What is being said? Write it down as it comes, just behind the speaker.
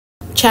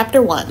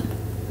Chapter 1.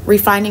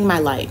 Refinding My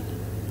Light.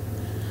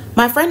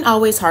 My friend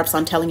always harps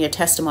on telling your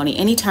testimony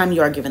anytime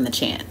you are given the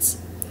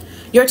chance.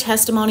 Your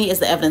testimony is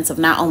the evidence of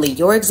not only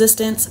your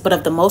existence, but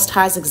of the Most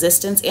High's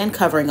existence and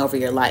covering over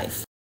your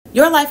life.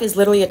 Your life is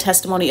literally a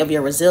testimony of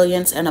your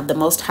resilience and of the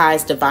Most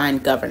High's divine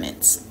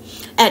governance.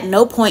 At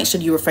no point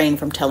should you refrain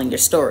from telling your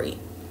story.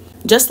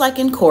 Just like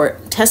in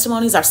court,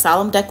 testimonies are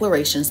solemn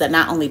declarations that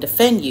not only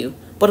defend you,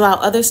 but allow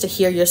others to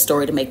hear your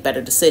story to make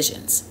better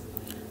decisions.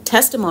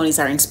 Testimonies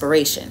are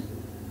inspiration.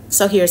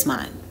 So here's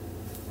mine.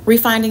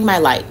 Refinding My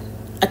Light,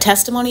 a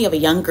testimony of a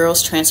young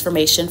girl's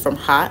transformation from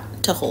hot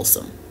to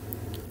wholesome.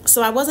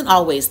 So I wasn't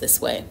always this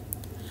way.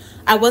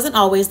 I wasn't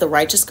always the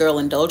righteous girl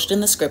indulged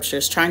in the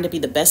scriptures trying to be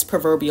the best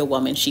proverbial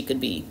woman she could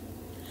be.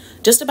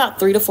 Just about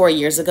 3 to 4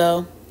 years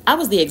ago, I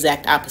was the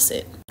exact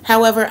opposite.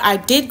 However, I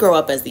did grow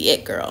up as the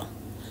it girl.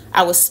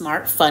 I was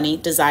smart, funny,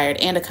 desired,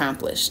 and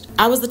accomplished.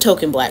 I was the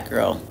token black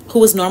girl, who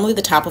was normally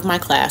the top of my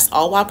class,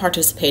 all while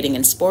participating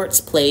in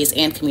sports, plays,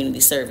 and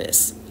community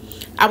service.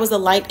 I was the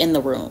light in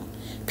the room.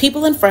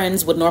 People and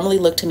friends would normally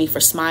look to me for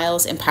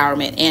smiles,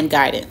 empowerment, and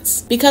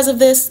guidance. Because of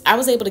this, I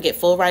was able to get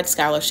full ride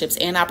scholarships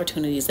and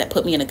opportunities that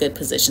put me in a good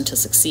position to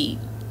succeed.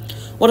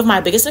 One of my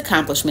biggest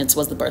accomplishments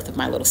was the birth of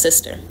my little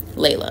sister,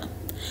 Layla.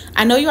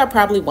 I know you are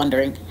probably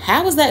wondering,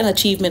 how is that an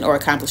achievement or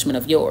accomplishment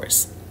of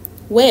yours?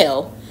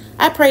 Well,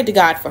 I prayed to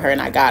God for her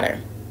and I got her.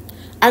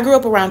 I grew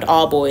up around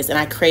all boys and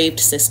I craved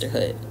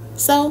sisterhood.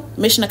 So,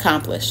 mission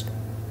accomplished.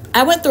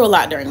 I went through a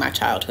lot during my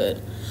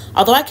childhood.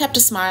 Although I kept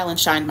a smile and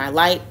shined my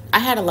light, I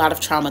had a lot of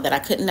trauma that I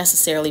couldn't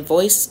necessarily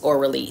voice or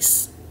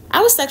release.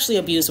 I was sexually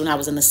abused when I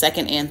was in the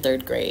 2nd and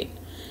 3rd grade.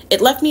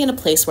 It left me in a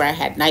place where I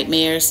had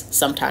nightmares,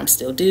 sometimes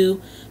still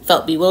do,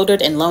 felt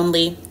bewildered and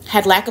lonely,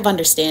 had lack of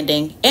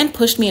understanding, and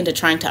pushed me into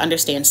trying to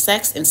understand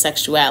sex and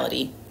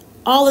sexuality,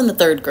 all in the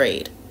 3rd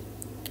grade.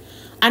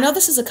 I know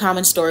this is a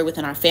common story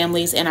within our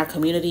families and our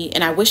community,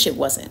 and I wish it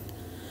wasn't.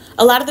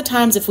 A lot of the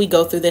times if we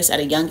go through this at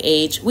a young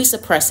age, we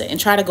suppress it and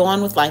try to go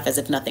on with life as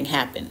if nothing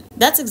happened.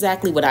 That's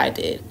exactly what I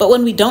did. But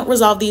when we don't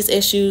resolve these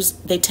issues,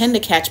 they tend to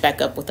catch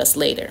back up with us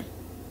later.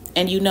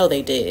 And you know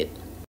they did.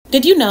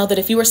 Did you know that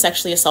if you were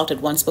sexually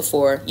assaulted once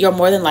before, you're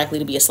more than likely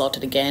to be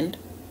assaulted again?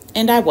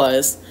 And I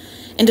was.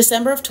 In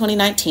December of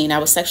 2019, I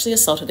was sexually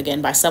assaulted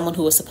again by someone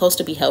who was supposed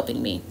to be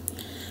helping me.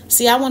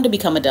 See, I wanted to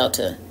become a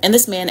Delta, and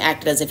this man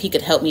acted as if he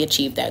could help me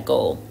achieve that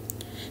goal.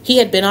 He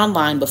had been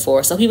online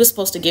before, so he was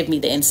supposed to give me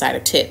the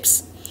insider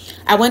tips.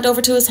 I went over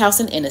to his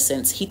house in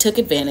innocence, he took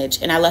advantage,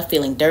 and I left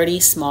feeling dirty,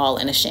 small,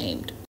 and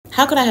ashamed.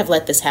 How could I have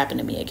let this happen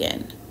to me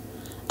again?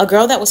 A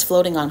girl that was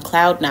floating on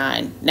cloud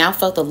 9 now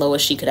felt the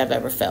lowest she could have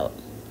ever felt.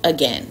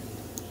 Again.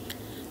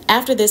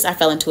 After this, I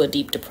fell into a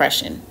deep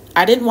depression.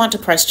 I didn't want to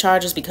press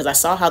charges because I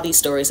saw how these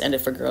stories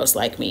ended for girls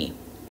like me.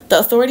 The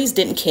authorities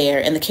didn't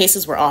care, and the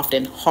cases were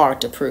often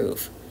hard to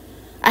prove.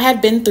 I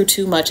had been through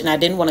too much, and I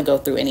didn't want to go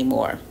through any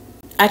more.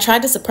 I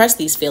tried to suppress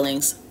these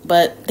feelings,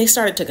 but they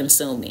started to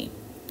consume me.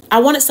 I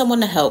wanted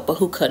someone to help, but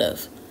who could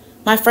have?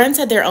 My friends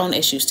had their own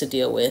issues to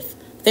deal with.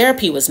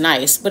 Therapy was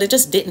nice, but it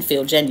just didn't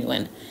feel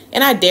genuine,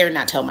 and I dared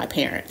not tell my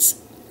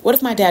parents. What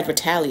if my dad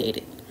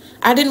retaliated?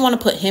 I didn't want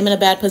to put him in a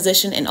bad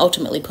position and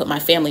ultimately put my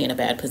family in a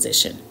bad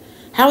position.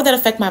 How would that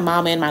affect my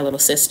mom and my little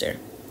sister?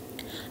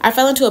 I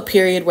fell into a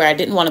period where I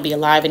didn't want to be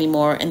alive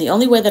anymore, and the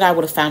only way that I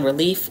would have found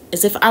relief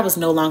is if I was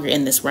no longer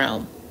in this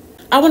realm.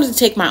 I wanted to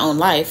take my own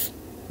life,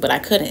 but I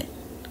couldn't.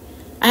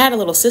 I had a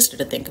little sister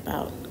to think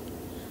about.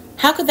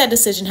 How could that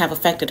decision have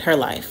affected her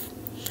life?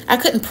 I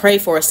couldn't pray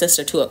for a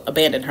sister to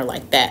abandon her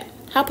like that.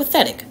 How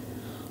pathetic.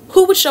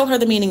 Who would show her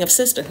the meaning of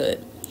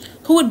sisterhood?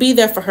 Who would be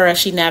there for her as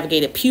she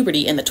navigated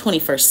puberty in the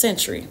 21st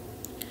century?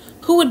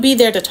 Who would be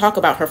there to talk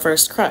about her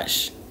first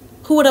crush?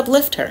 Who would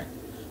uplift her?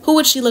 Who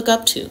would she look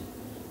up to?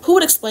 Who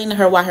would explain to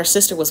her why her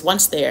sister was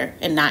once there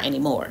and not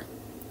anymore?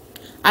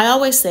 I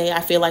always say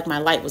I feel like my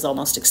light was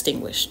almost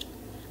extinguished.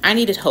 I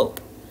needed hope.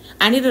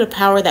 I needed a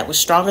power that was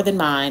stronger than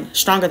mine,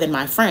 stronger than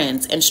my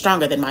friends, and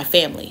stronger than my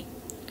family.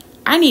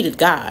 I needed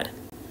God.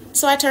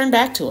 So I turned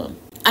back to him.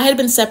 I had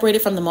been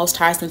separated from the Most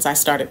High since I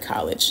started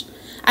college.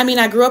 I mean,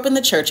 I grew up in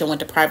the church and went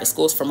to private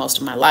schools for most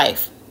of my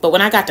life. But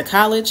when I got to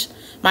college,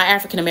 my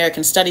African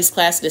American Studies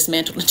class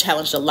dismantled and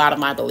challenged a lot of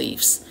my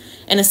beliefs.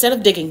 And instead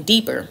of digging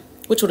deeper,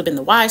 which would have been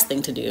the wise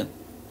thing to do,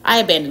 I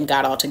abandoned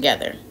God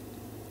altogether.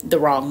 The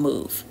wrong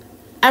move.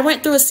 I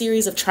went through a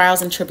series of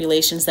trials and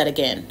tribulations that,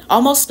 again,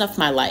 almost snuffed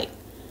my light.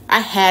 I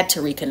had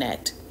to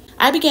reconnect.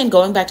 I began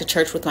going back to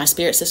church with my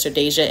spirit sister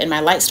Zhateyah, and my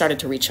light started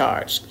to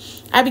recharge.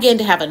 I began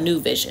to have a new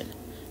vision.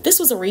 This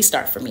was a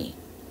restart for me.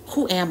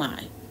 Who am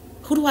I?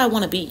 Who do I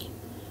want to be?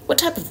 What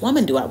type of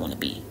woman do I want to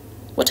be?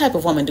 What type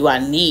of woman do I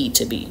need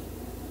to be?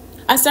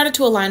 I started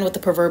to align with the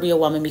proverbial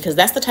woman because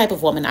that's the type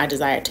of woman I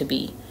desired to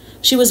be.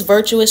 She was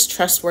virtuous,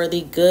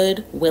 trustworthy,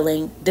 good,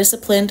 willing,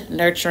 disciplined,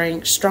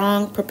 nurturing,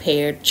 strong,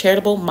 prepared,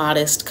 charitable,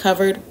 modest,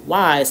 covered,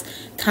 wise,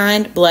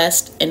 kind,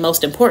 blessed, and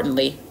most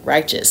importantly,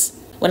 righteous.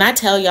 When I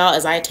tell y'all,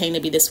 as I attained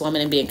to be this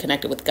woman and being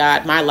connected with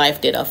God, my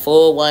life did a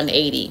full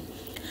 180.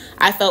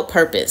 I felt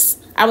purpose.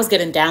 I was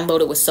getting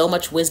downloaded with so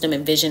much wisdom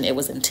and vision, it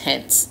was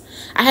intense.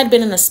 I had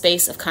been in a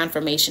space of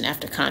confirmation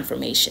after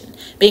confirmation,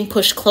 being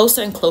pushed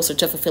closer and closer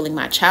to fulfilling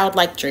my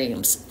childlike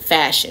dreams,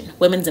 fashion,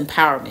 women's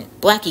empowerment,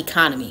 Black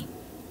economy.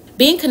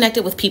 Being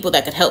connected with people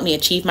that could help me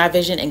achieve my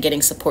vision and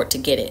getting support to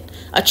get it.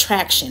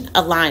 Attraction,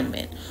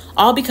 alignment,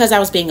 all because I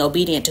was being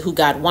obedient to who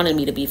God wanted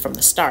me to be from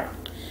the start.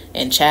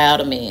 And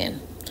child of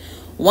man.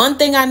 One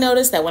thing I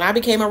noticed that when I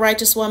became a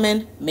righteous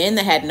woman, men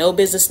that had no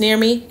business near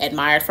me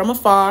admired from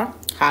afar.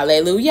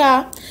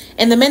 Hallelujah.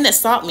 And the men that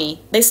sought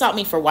me, they sought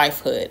me for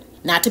wifehood.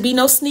 Not to be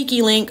no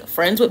sneaky link,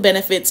 friends with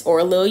benefits, or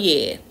a little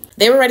yeah.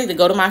 They were ready to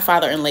go to my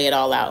father and lay it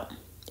all out.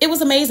 It was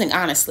amazing,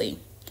 honestly.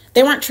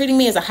 They weren't treating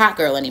me as a hot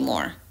girl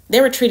anymore. They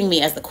were treating me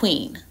as the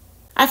queen.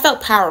 I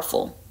felt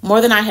powerful,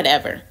 more than I had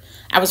ever.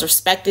 I was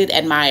respected,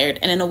 admired,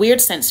 and in a weird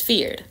sense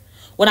feared.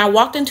 When I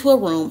walked into a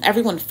room,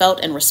 everyone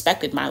felt and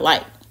respected my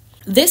light.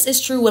 This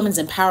is true women's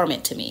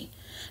empowerment to me.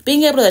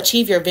 Being able to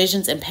achieve your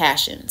visions and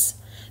passions.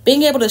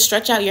 Being able to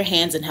stretch out your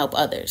hands and help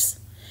others.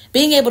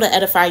 Being able to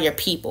edify your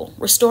people,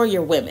 restore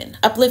your women,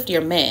 uplift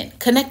your men,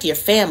 connect your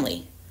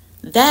family.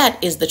 That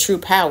is the true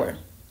power.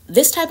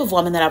 This type of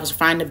woman that I was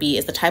trying to be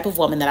is the type of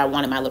woman that I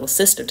wanted my little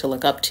sister to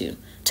look up to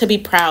be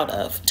proud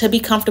of, to be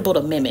comfortable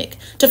to mimic,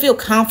 to feel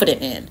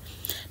confident in.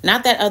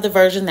 Not that other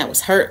version that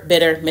was hurt,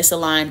 bitter,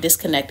 misaligned,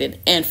 disconnected,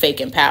 and fake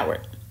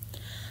empowered.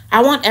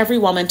 I want every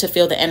woman to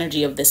feel the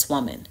energy of this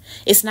woman.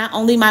 It's not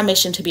only my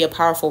mission to be a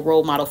powerful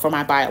role model for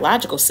my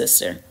biological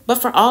sister, but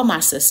for all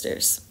my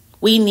sisters.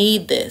 We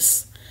need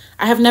this.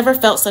 I have never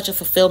felt such a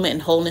fulfillment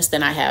and wholeness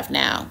than I have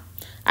now.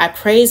 I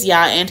praise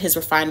Yah and his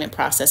refinement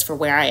process for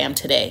where I am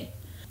today.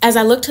 As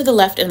I look to the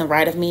left and the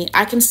right of me,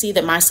 I can see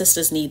that my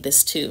sisters need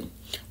this too.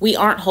 We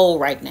aren't whole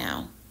right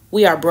now.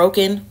 We are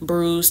broken,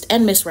 bruised,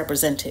 and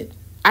misrepresented.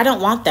 I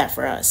don't want that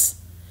for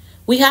us.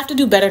 We have to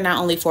do better not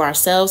only for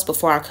ourselves, but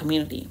for our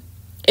community.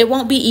 It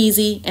won't be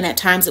easy, and at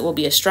times it will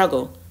be a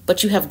struggle,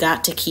 but you have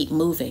got to keep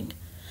moving.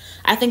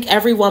 I think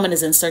every woman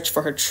is in search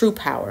for her true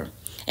power,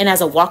 and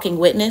as a walking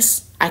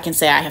witness, I can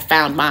say I have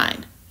found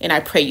mine, and I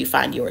pray you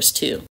find yours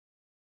too.